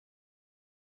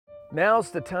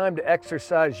Now's the time to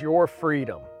exercise your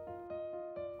freedom,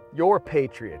 your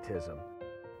patriotism,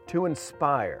 to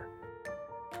inspire,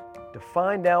 to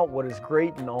find out what is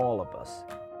great in all of us,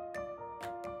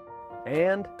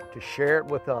 and to share it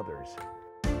with others.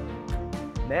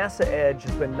 NASA Edge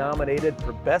has been nominated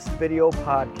for Best Video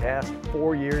Podcast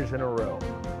 4 years in a row,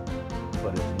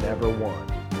 but has never won.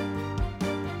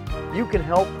 You can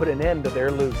help put an end to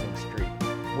their losing streak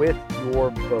with your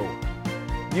vote.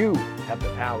 You have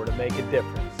the power to make a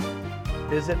difference.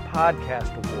 Visit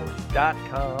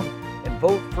podcastawards.com and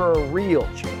vote for a real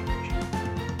change.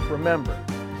 Remember,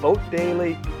 vote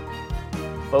daily,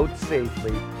 vote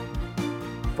safely,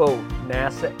 vote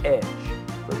NASA Edge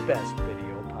for Best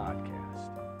Video Podcast.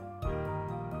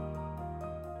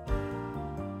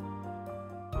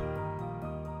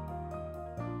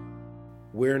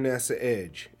 We're NASA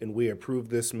Edge, and we approve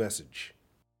this message.